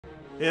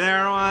Hey there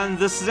everyone,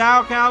 this is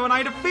Alcal and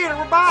I defeated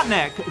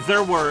Robotnik!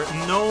 There were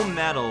no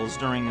medals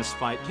during this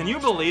fight. Can you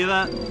believe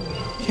that?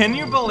 Can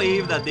you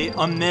believe that they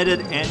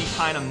omitted any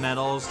kind of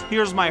medals?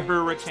 Here's my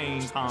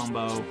hurricane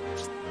combo.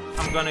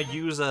 I'm gonna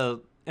use it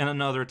in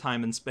another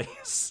time and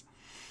space.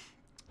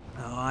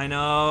 Oh, I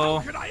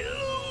know.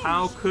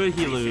 How could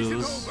he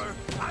lose?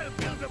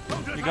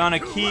 You're gonna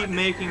keep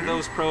making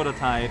those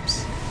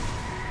prototypes.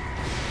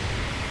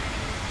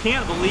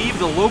 Can't believe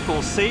the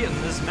local Satan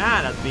is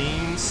mad at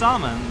being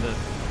summoned.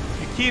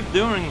 You keep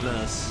doing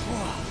this.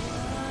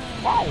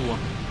 Wow!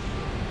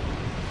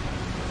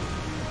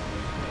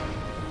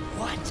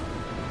 What?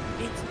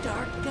 It's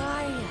Dark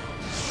Gaia.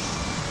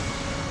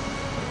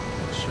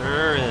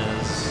 Sure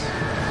is.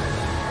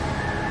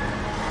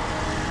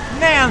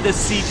 Man,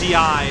 this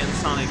CGI in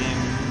Sonic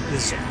game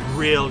is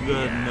real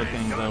good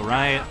looking though,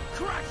 right?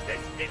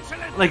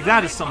 Like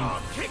that is some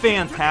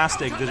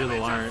fantastic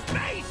digital art.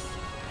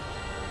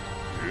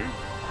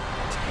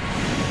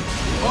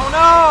 Oh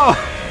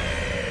no!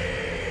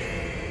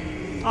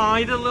 Oh,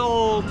 he did a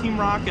little Team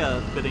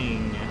Rocket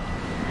bidding.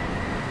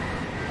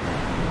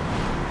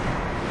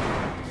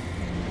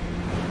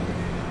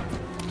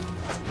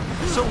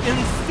 So in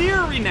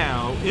theory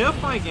now,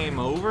 if I game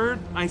over,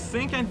 I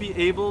think I'd be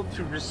able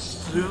to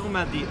resume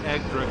at the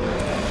Egg Dragon.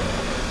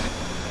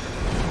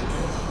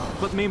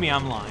 But maybe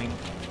I'm lying.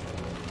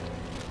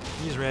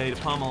 He's ready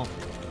to pummel.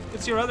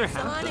 It's your other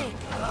half. Sonic,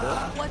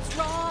 what's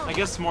wrong? I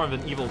guess more of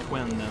an evil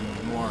twin than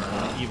more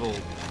an evil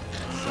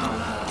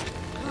self.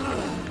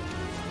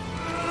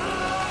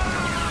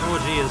 Oh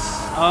jeez.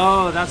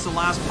 Oh, that's the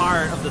last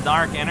part of the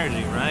dark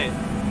energy, right?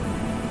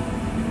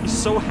 He's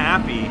so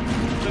happy.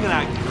 Look at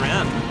that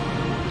grin.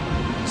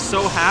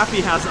 So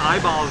happy, has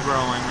eyeballs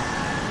growing.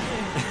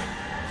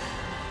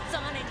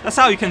 Sonic, That's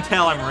how you can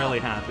tell I'm really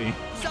happy.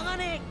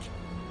 Sonic!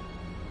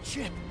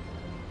 Chip!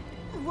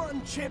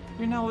 Run, Chip!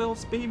 You're now little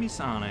baby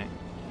Sonic.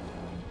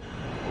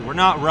 We're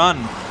not run.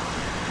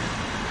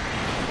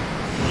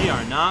 We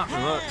are not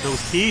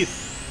those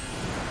teeth.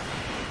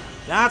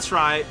 That's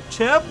right.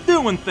 Chip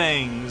doing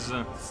things.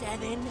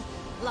 7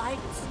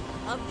 lights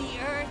of the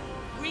earth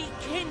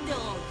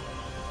rekindled.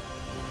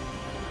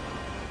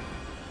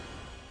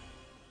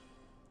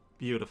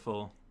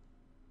 Beautiful.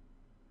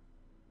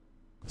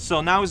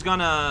 So now he's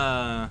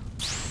gonna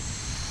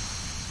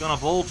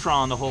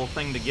Voltron the whole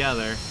thing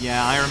together.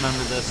 Yeah, I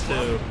remember this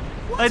too.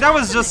 Like that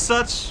was just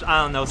such,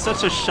 I don't know,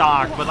 such a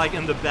shock, but like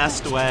in the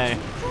best way.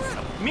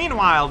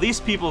 Meanwhile, these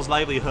people's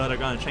livelihood are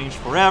gonna change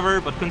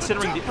forever, but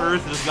considering the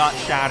Earth just got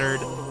shattered,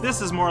 this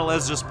is more or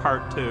less just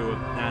part 2 of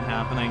that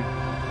happening.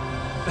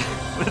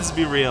 Let's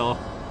be real.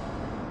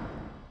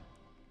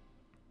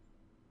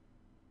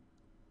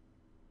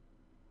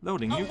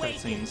 Loading new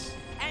cutscenes.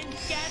 And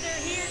gather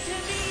here to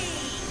me.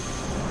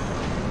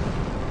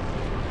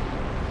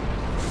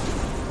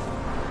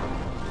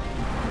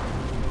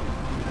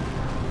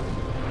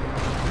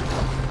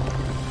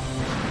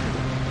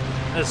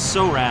 That's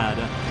so rad.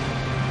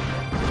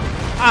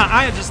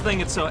 I just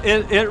think it's so...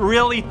 It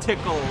really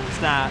tickles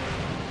that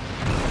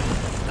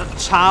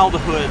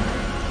childhood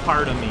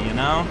part of me, you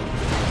know?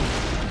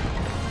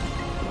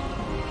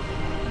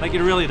 Like,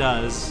 it really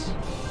does.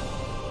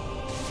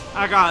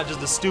 I got just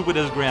the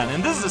stupidest grin.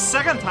 And this is the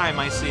second time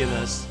I see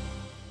this.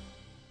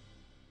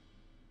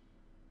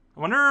 I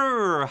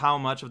wonder how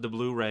much of the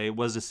Blu-ray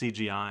was the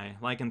CGI.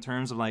 Like, in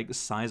terms of, like, the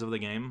size of the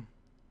game.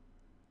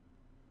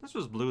 This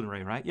was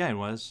Blu-ray, right? Yeah, it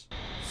was.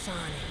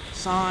 Sonic.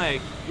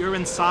 Sonic, you're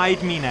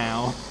inside me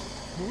now.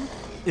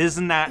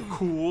 Isn't that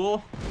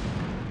cool?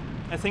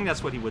 I think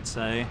that's what he would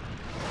say.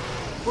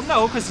 Well,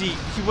 no, because he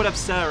would have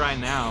said it right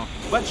now.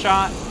 Wet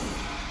shot.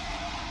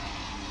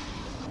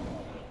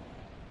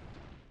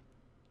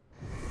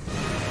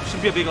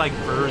 Should be a big, like,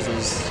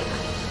 versus.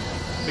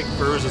 Big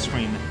versus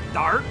screen.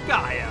 Dark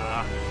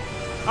Gaia.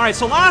 Alright,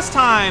 so last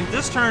time,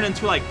 this turned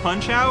into, like,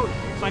 Punch-Out.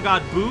 So I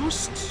got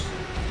Boost.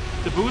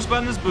 The boost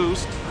button is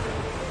Boost.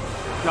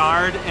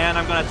 Guard, and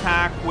I'm gonna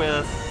attack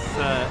with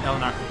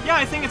Eleanor. Yeah,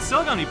 I think it's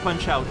still gonna be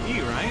Punch-Out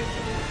E, right?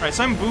 Alright,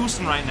 so I'm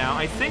boosting right now.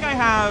 I think I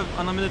have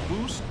unlimited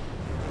boost.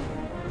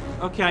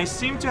 Okay, I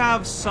seem to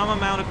have some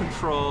amount of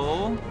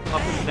control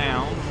up and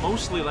down,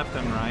 mostly left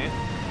and right.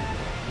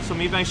 So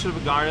maybe I should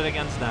have guarded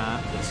against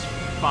that. It's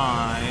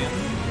fine.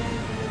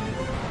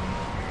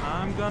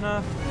 I'm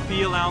gonna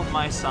feel out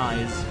my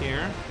size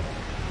here.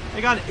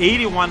 I got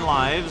 81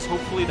 lives.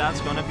 Hopefully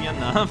that's gonna be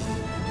enough.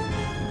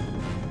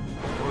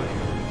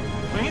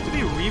 Do I need to be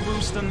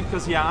reboosting?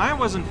 Because, yeah, I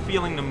wasn't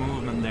feeling the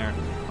movement there.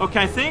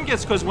 Okay, I think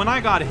it's because when I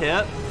got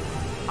hit,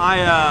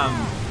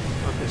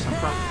 okay, so I'm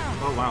probably...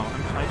 Oh, wow.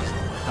 I just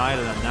died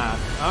at that.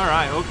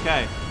 Alright,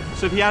 okay.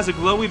 So if he has a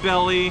glowy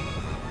belly,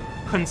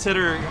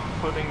 consider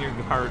putting your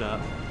guard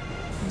up.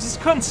 Just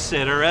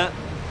consider it.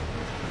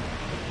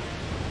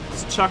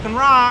 Just chucking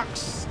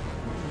rocks.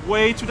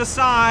 Way to the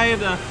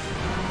side.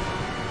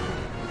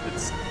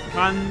 It's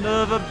kind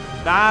of a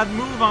bad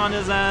move on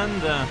his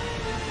end.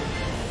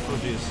 Oh,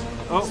 jeez.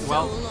 Oh,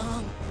 well. So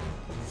long,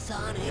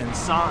 Sonic.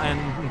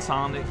 And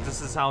Sonic,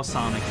 this is how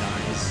Sonic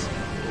dies.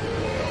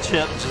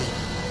 Chip just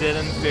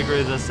didn't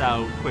figure this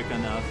out quick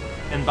enough.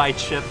 And by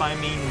Chip, I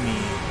mean me.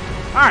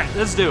 Alright,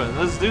 let's do it.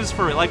 Let's do this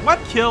for real. Like, what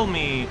killed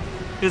me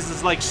is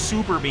this, like,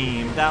 super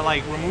beam that,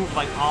 like, removed,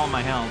 like, all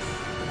my health.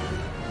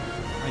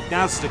 Like,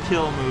 that's the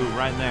kill move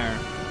right there.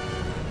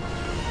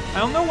 I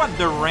don't know what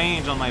the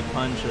range on my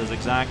punch is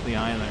exactly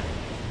either.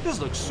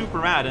 This looks super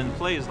rad and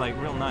plays, like,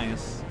 real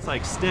nice. It's,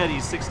 like, steady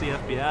 60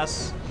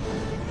 FPS.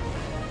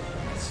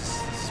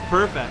 It's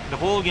perfect. The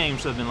whole game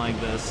should have been like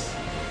this.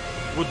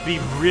 Would be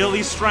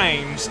really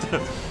strange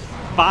to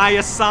buy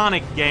a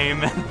Sonic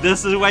game and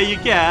this is what you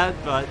get,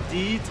 but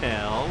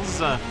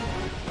details.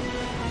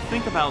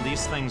 Think about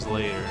these things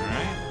later,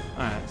 right?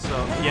 Alright, so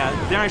yeah,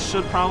 there I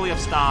should probably have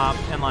stopped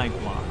and like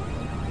blocked.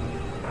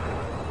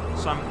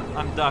 So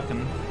I'm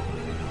ducking.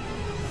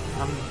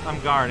 I'm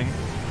guarding.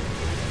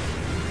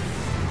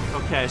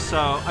 Okay,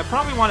 so I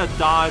probably want to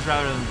dodge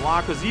rather than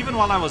block, because even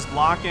while I was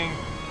blocking,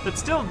 it'd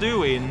still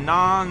do a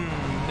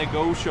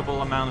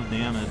non-negotiable amount of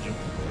damage.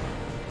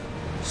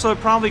 So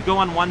I'd probably go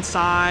on one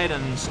side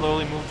and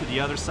slowly move to the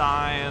other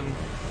side,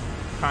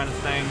 kind of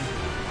thing.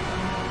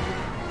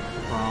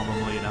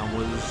 Probably that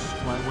was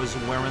what was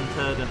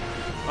warranted.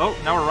 Oh,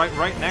 now we're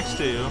right next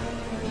to you.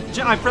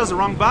 I pressed the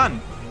wrong button.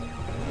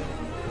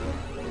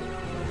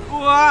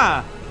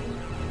 Ooh-ah!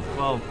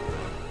 Well,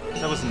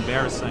 that was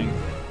embarrassing.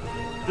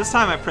 This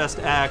time I pressed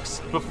X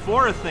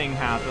before a thing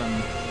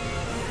happened.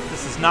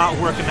 This is not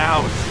working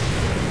out.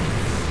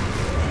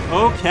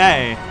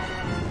 Okay.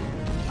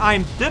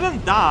 I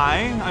didn't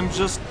die, I'm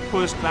just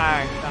pushed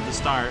back at the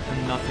start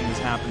and nothing has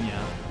happened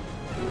yet.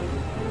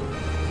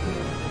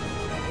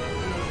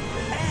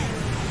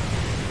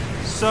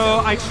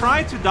 So I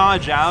tried to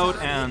dodge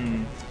out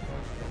and...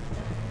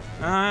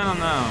 I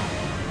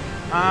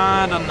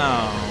don't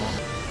know.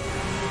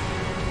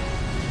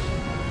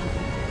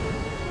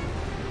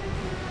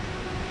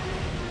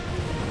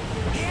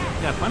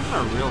 Yeah, punches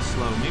are real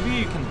slow. Maybe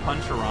you can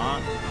punch a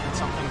rock and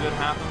something good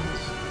happens.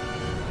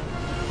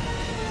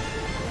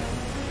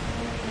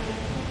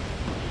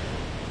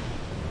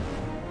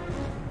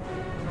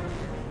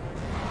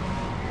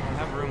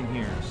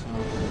 Here, so.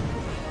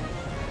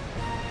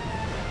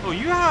 Oh,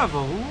 you have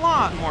a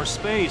lot more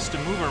space to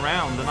move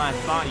around than I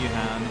thought you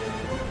had.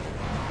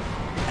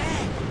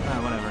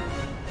 Whatever.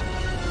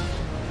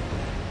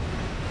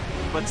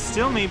 But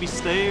still maybe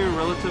stay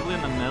relatively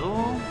in the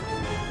middle.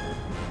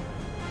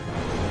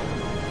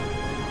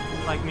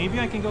 Like maybe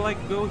I can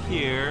go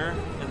here,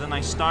 and then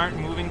I start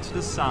moving to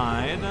the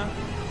side.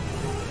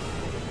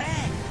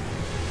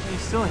 He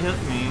still hit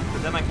me,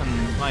 but then I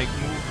can like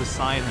move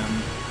beside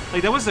him.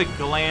 Like, that was a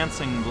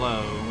glancing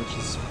blow, which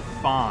is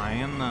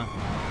fine.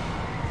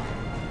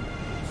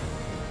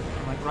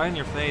 Like, right in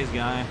your face,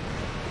 guy.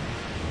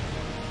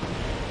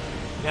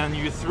 And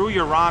you threw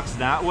your rocks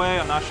that way?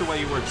 I'm not sure what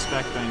you were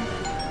expecting.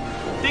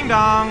 Ding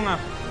dong!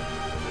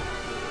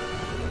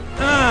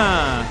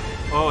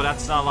 Oh,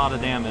 that's not a lot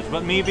of damage.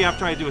 But maybe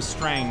after I do a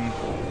string,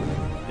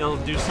 it'll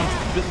do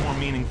something a bit more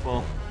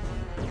meaningful.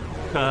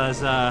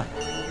 Because,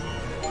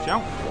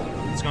 jump.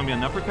 It's gonna be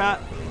an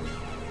uppercut.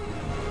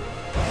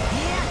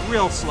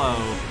 Real slow.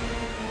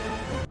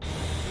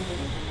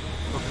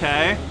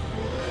 Okay.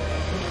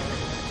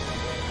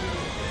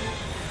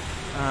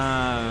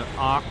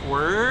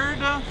 Awkward.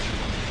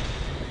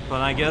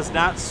 But I guess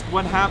that's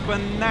what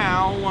happened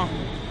now.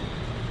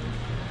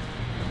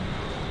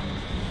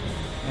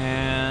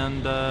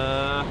 And,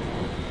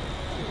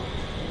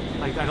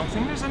 like, I don't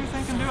think there's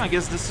anything I can do. I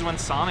guess this is when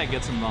Sonic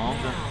gets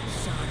involved.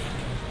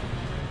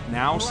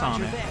 Now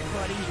Sonic.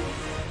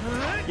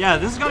 Yeah,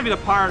 this is gonna be the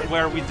part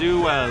where we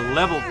do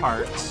level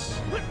parts.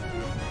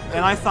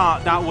 And I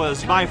thought that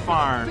was by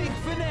far,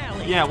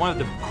 yeah, one of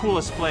the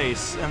coolest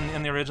plays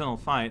in the original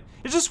fight.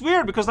 It's just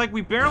weird because like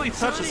we barely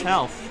touch his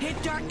health.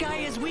 Hit Dark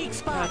Gaia's weak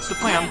spot. That's the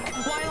plan.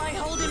 While I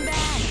hold him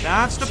back.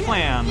 That's the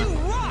plan.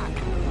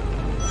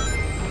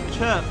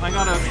 Chip, I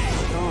gotta.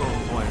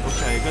 Oh boy.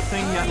 Okay, good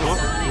thing. Yeah. Oh,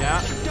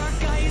 yeah. Dark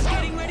Gaia's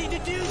getting ready to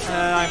do something.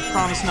 I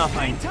promise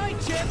nothing.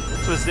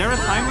 So is there a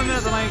time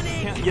limit that I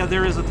can't? Yeah,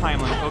 there is a time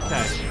limit.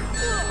 Okay.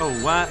 Oh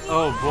what?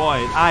 Oh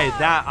boy.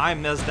 I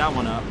messed that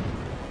one up.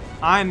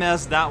 I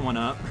messed that one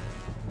up.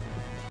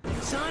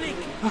 Sonic.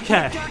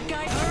 Okay. Dark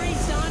Gaia, hurry,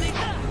 Sonic.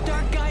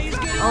 Dark Gaia's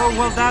getting Oh ready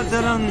well, to that do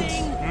didn't.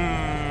 something.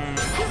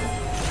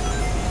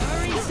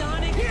 Hurry,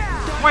 Sonic.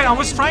 Dark Wait, I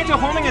was Gaia's trying to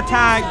getting homing ready to do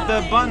attack the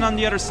something. button on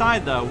the other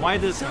side though. Why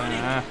does?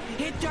 Sonic,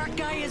 hit Dark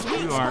Gaia's weak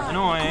You are spot.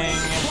 annoying.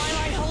 Quick, while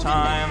I hold him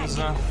Times.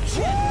 back.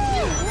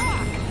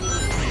 Rock.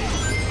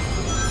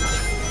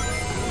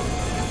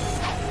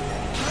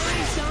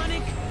 Hurry,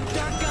 Sonic.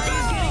 Dark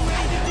Gaia's getting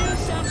ready to do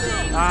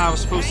something. I was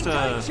supposed to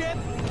Hang tight, Chip.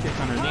 kick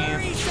Hurry,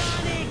 underneath.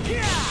 Sonic.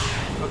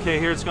 Okay,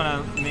 here it's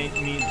gonna make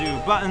me do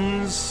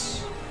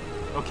buttons.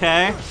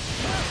 Okay.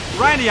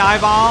 Right in the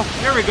eyeball.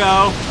 Here we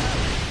go.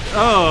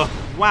 Oh,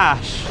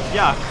 wash.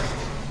 Yuck.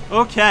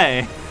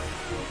 Okay.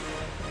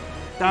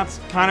 That's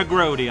kind of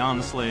grody,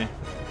 honestly.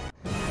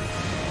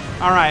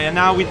 Alright, and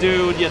now we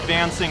do the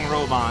advancing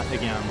robot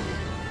again.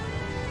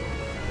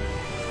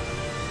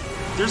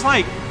 There's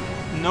like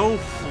no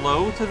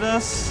flow to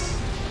this.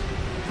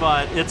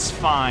 but it's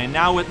fine.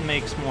 Now it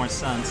makes more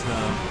sense,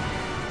 though.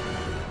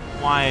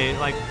 Why,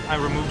 like, I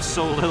removed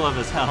so little of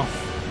his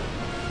health.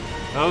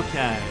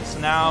 Okay, so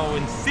now,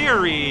 in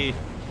theory,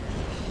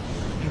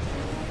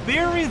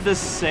 this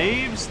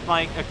saves,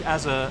 like,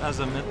 as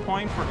a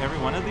midpoint for every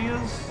one of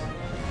these.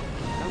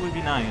 That would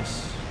be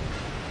nice.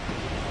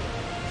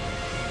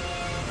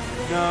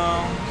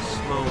 Go,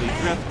 slowly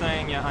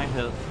drifting. Yeah, I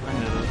hit it.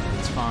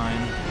 It's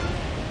fine.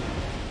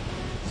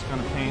 It's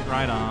gonna paint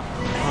right off.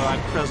 Oh, I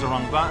pressed the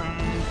wrong button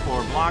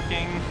for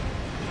blocking.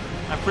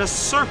 I press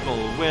circle,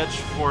 which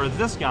for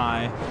this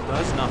guy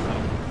does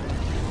nothing.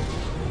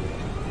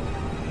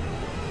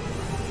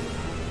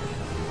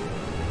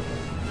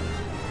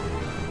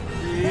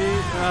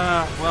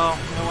 Well,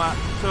 you know what?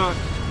 Took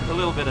a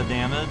little bit of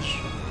damage,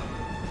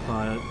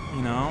 but,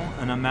 you know,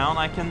 an amount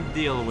I can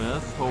deal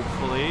with.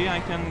 Hopefully, I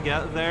can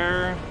get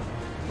there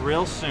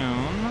real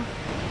soon.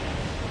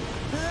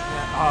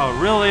 Oh,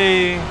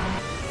 really?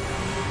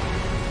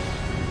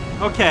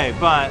 Okay,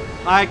 but,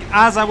 like,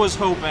 as I was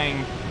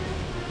hoping,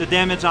 the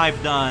damage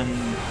I've done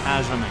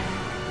has remained.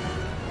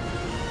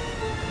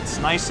 It's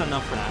nice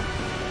enough for that.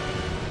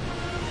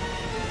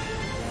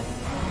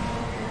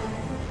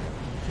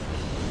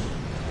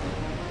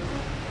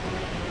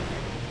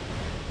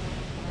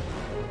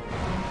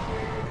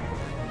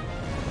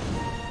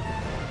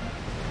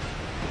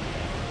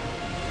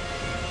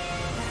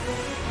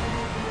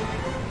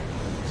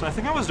 So I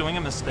think I was doing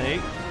a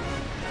mistake.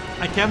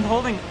 I kept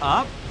holding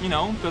up, you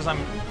know, because I'm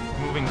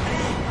moving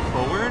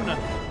forward.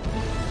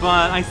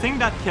 But I think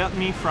that kept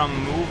me from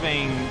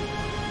moving,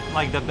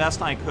 like, the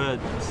best I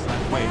could.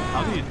 Like, wait,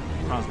 how do you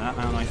cross that?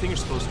 I don't know. I think you're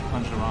supposed to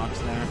punch the rocks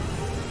there.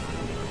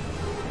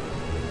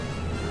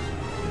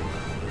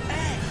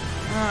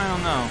 I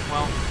don't know.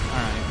 Well,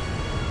 alright.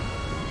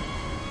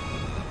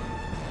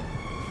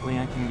 Hopefully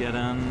I can get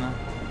in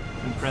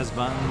and press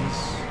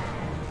buttons.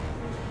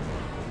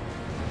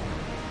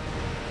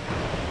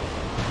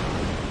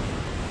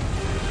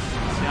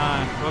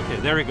 Okay,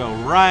 there we go.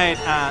 Right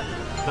at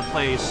the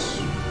place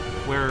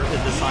where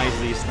it decides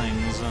these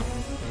things.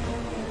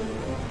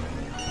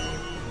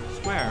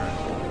 Square.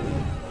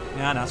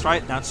 Yeah, that's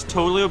right. That's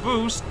totally a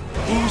boost.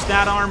 Boost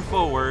that arm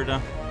forward.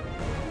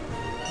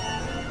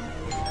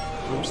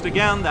 Boost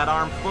again. That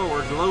arm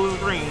forward. Glows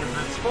green.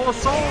 It's full of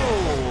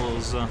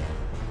souls.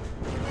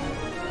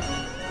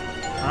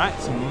 Alright,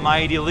 it's a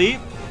mighty leap.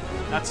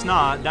 That's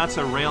not. That's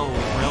a rail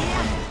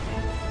frame.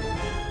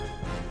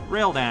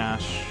 Rail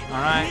dash.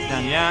 Alright,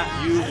 then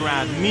yeah, you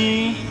grab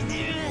me.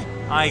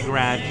 I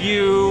grab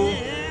you.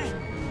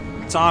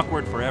 It's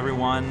awkward for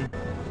everyone.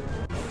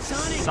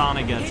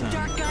 Sonic gets in.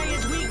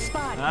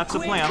 That's a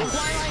plan.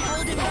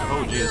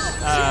 Oh jeez.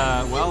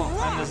 Well,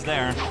 I missed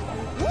there.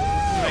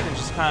 I can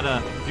just kind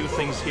of do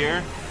things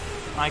here.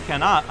 I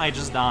cannot. I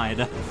just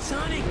died.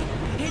 Sonic,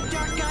 hit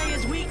Dark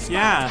Gaia's weak spot.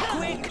 Yeah,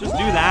 Quick. just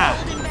do that.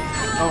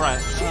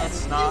 Alright,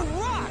 that's not.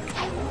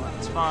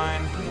 It's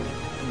fine.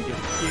 Let me get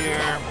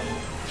here.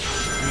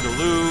 Do the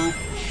loop.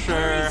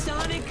 Sure.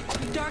 Sonic,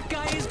 Dark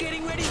Gaia's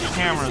getting ready to do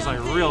Camera's like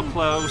something. real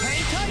close.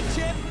 Hang tight,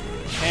 Chip.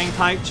 Hang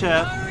tight,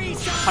 Chip. Hurry,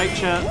 Sonic. Tight,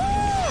 Chip.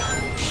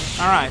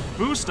 Alright,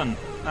 boosting.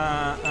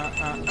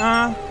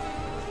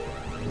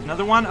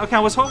 Another one? Okay, I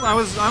was hoping I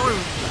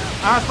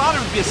thought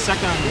it would be a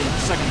second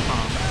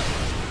prompt.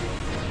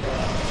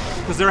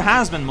 Because there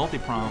has been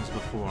multi-prompts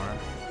before.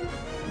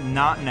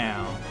 Not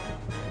now.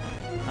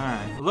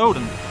 Alright,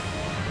 loading.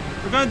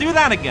 We're gonna do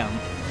that again.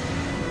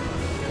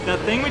 That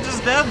thing we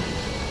just did?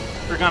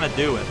 We're gonna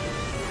do it.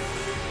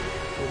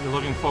 We're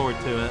looking forward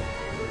to it.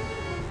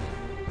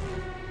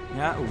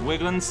 Yeah,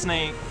 wiggling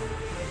snake.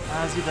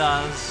 As he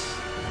does.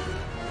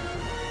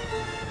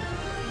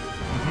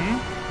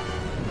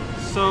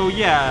 So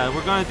yeah,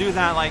 we're gonna do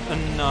that like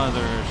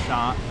another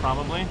shot,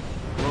 probably.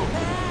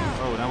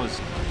 Oh, that was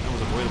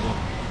avoidable.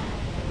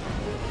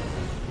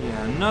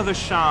 Yeah, another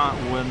shot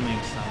would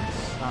make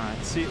sense.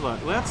 Alright, see,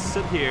 look, let's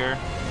sit here.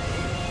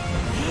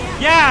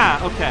 Yeah!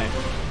 Okay.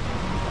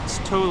 It's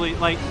totally,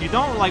 like, you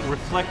don't, like,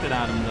 reflect it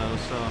at him, though,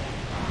 so...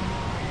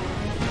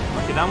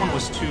 Okay, that one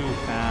was too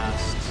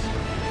fast.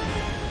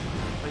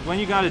 Like, when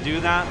you gotta do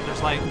that,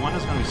 there's, like, one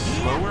is gonna be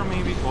slower,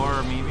 maybe,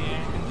 or maybe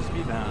it can just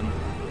be bad.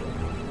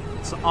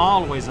 It's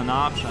always an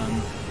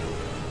option.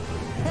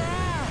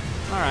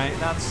 Alright,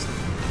 that's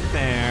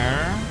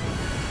fair.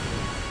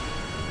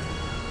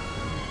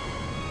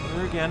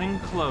 We're getting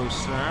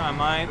closer. I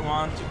might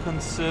want to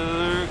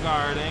consider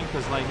guarding,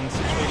 because, like, in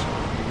situation...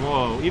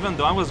 Whoa, even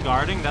though I was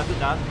guarding, that did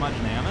that much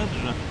damage?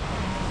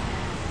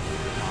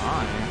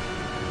 Why?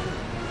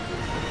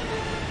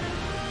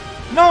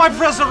 No, I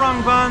pressed the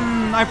wrong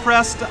button! I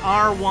pressed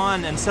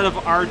R1 instead of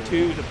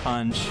R2 to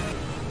punch.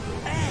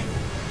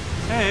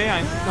 Hey,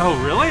 oh,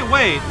 really?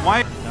 Wait,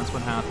 why? That's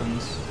what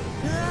happens.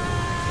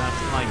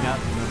 That's like that.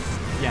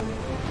 Yeah.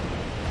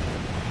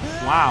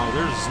 Wow,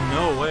 there's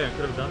no way I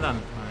could have done that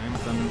in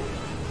time.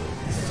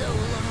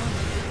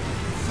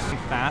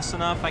 Fast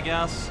enough, I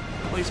guess.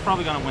 Well, he's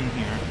probably gonna win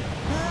here.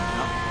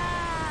 Yep.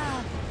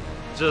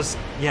 Just,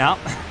 yeah.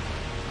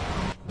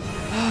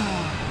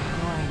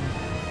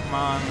 Come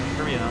on,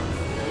 hurry up.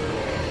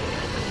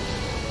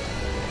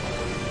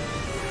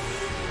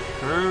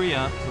 Hurry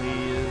up,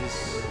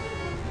 please.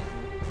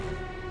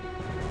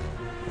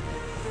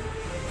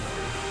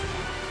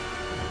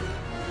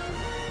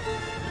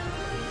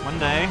 One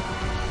day.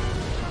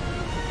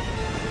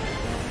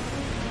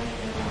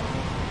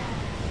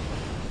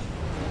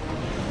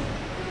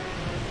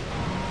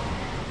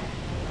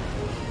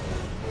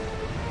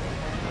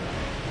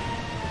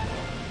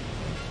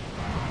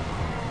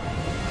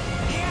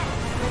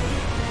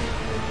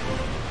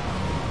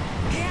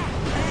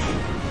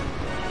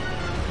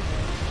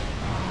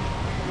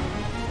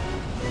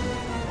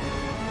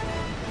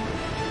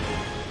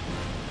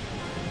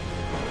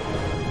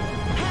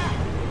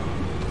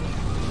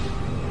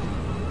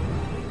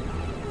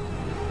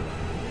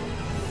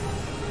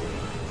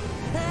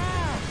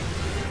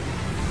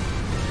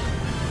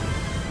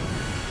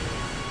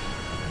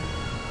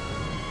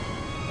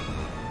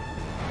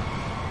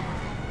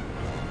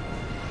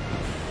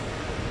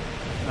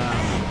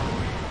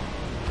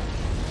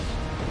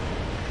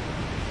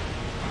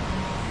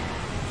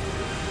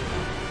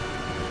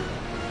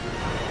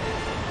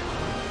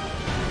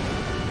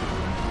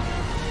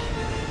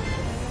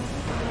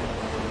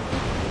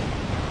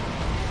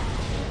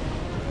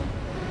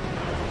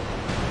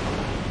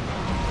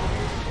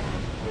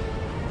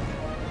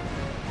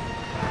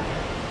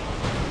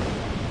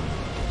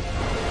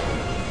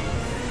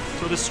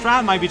 The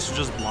strat might be to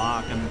just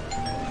block and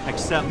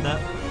accept that,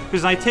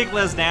 because I take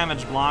less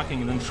damage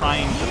blocking than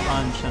trying to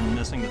punch and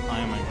missing the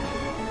timing.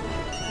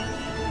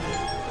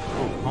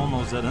 Oh,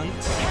 almost didn't.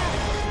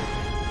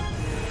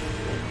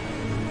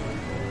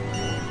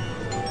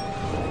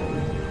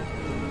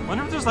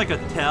 Wonder if there's like a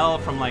tell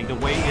from like the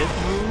way it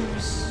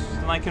moves,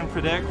 and I can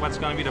predict what's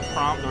going to be the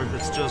prompt, or if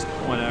it's just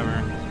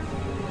whatever.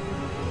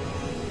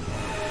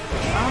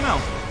 I don't know.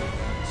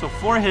 So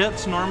 4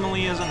 hits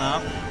normally is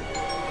enough.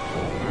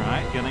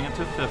 Alright, getting it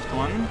to 5th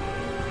one.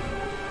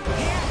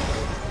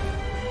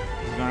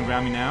 Is he gonna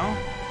grab me now?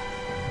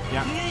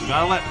 Yeah, just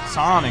gotta let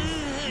Sonic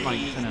like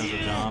finish the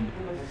job.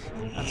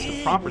 That's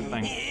the proper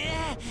thing.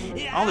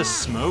 All this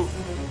smoke.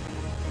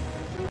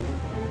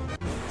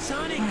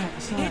 Sonic,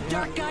 hit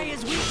Dark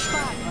Gaia's weak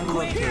spot.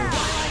 Quick,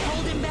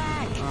 hold him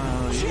back.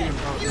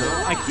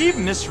 I keep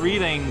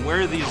misreading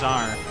where these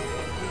are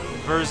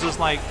versus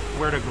like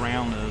where the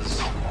ground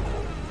is.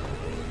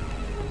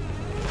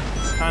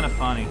 It's kind of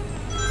funny.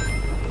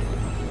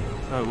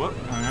 Oh, whoop,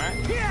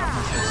 alright.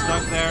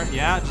 Stuck there.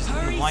 Yeah, just in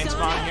the blind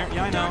spot here.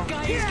 Yeah, I know.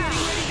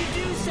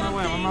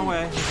 I'm on my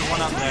way. There's one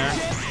up there.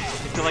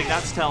 I feel like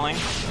that's telling.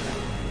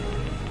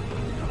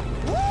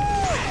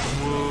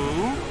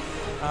 Woo.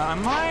 I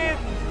might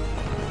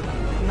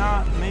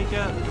not make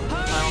it.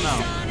 I don't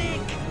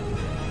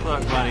know.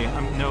 Look, buddy.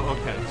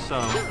 Okay, so.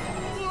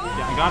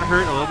 Yeah, I got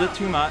hurt a little bit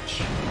too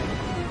much.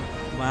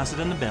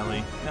 Blasted in the belly.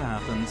 It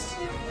happens.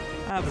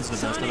 It happens to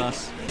the best of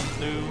us.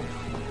 So,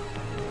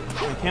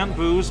 I can't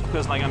boost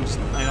because like I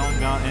don't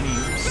got any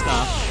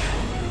stuff.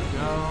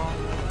 Go.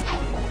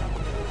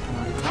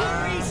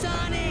 Hurry,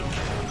 Sonic!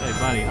 Hey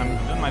buddy, I'm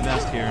doing my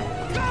best here.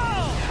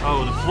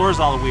 Oh, the floor's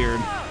all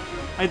weird.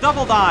 I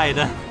double died.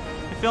 I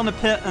fell in the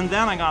pit and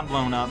then I got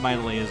blown up by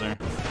the laser.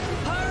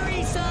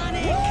 Hurry,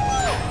 Sonic!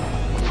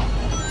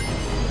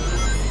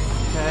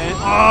 Okay.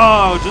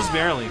 Oh, just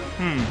barely.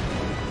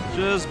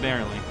 Just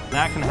barely.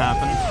 That can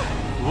happen.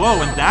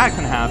 Whoa, and that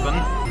can happen.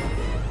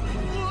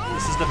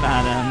 This is the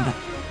bad end.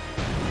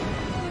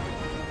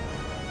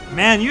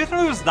 Man, you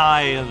those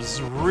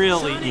dives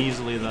really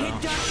easily, though.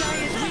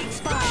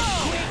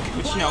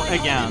 Which, you know,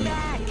 again,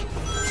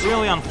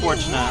 really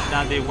unfortunate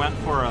that they went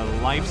for a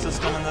life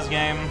system in this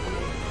game.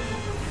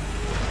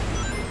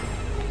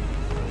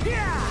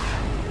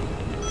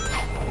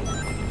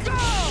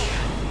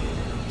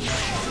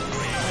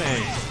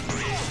 Hey.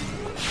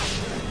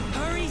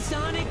 Hurry,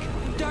 Sonic!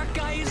 Dark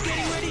Gaia's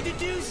getting ready to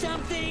do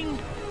something!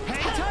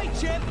 Hang tight,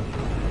 Chip!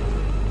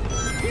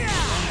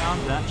 Hang on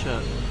to that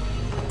chip.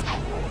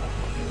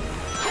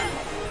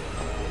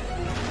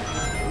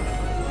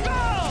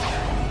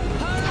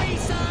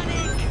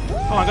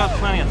 Oh, I got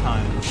plenty of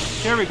time.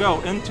 Here we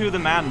go, into the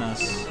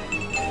madness.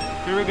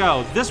 Here we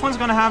go. This one's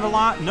gonna have a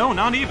lot. No,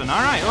 not even.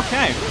 All right,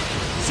 okay.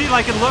 See,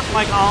 like it looked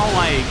like all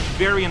like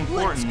very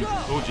important.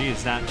 Oh,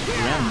 geez, that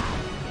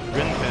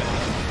grin pit.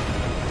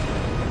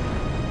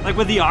 Like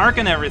with the arc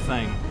and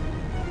everything.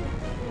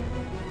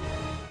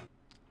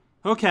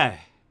 Okay,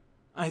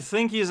 I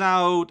think he's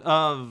out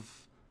of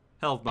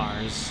health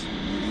bars.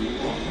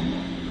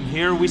 And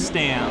here we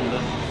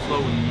stand,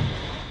 floating.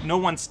 No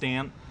one's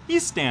stand.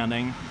 He's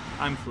standing.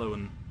 I'm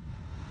floating.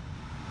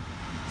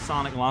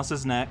 Sonic lost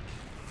his neck.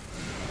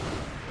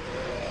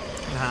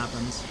 It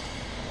happens.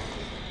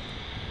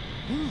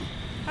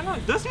 I don't know,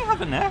 does he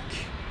have a neck?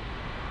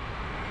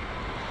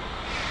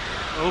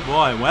 Oh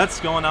boy,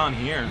 what's going on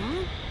here?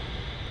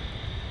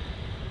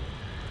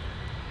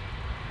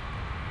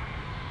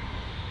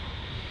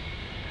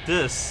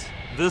 This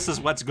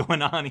is what's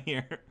going on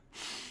here.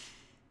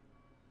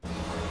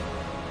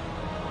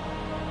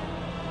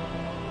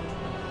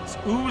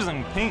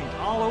 Oozing pink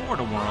all over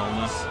the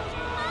world.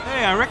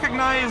 Hey, I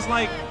recognize,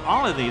 like,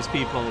 all of these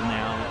people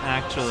now,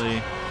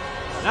 actually.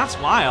 That's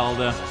wild.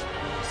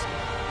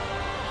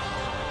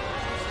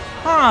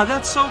 Huh,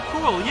 that's so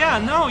cool. Yeah,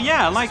 no,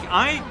 yeah, like,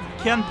 I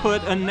can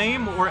put a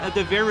name or, at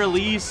the very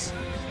least,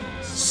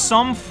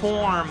 some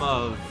form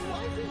of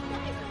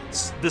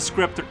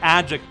descriptor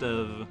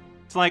adjective.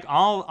 It's like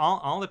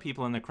all the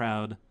people in the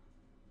crowd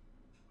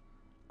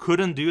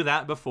couldn't do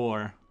that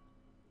before.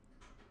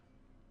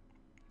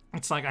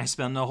 It's like I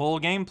spend the whole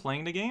game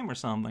playing the game or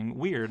something.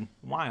 Weird.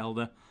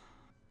 Wild.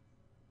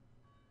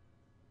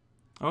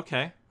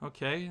 Okay,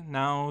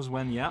 now's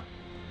when, yeah.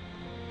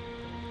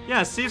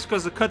 Yeah, see, it's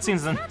because the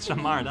cutscenes in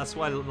Shamar, that's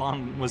why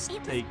long was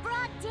take.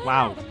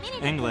 Wow,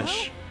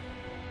 English.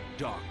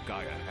 Dark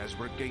Gaia has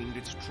regained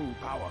its true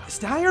power. Is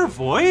that your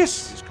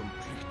voice? It is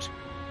complete.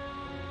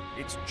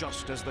 It's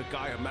just as the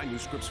Gaia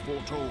manuscripts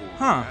foretold.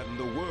 Huh. And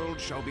the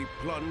world shall be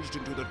plunged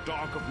into the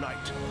dark of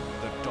night,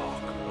 the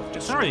dark of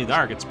It's not really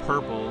dark, it's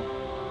purple.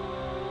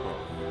 Oh,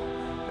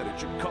 that it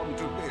should come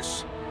to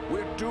this.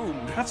 We're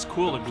doomed. That's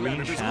cool, a The green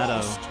planet is shadow.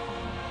 lost. It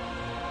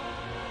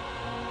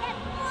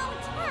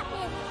won't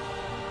happen.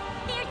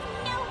 There's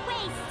no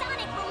way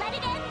Sonic will let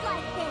it end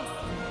like this.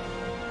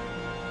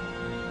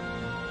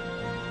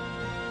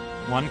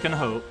 One can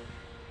hope.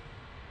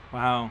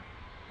 Wow.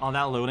 All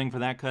that loading for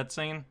that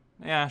cutscene?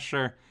 Yeah,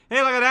 sure.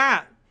 Hey, look at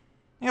that!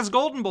 It's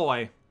Golden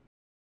Boy.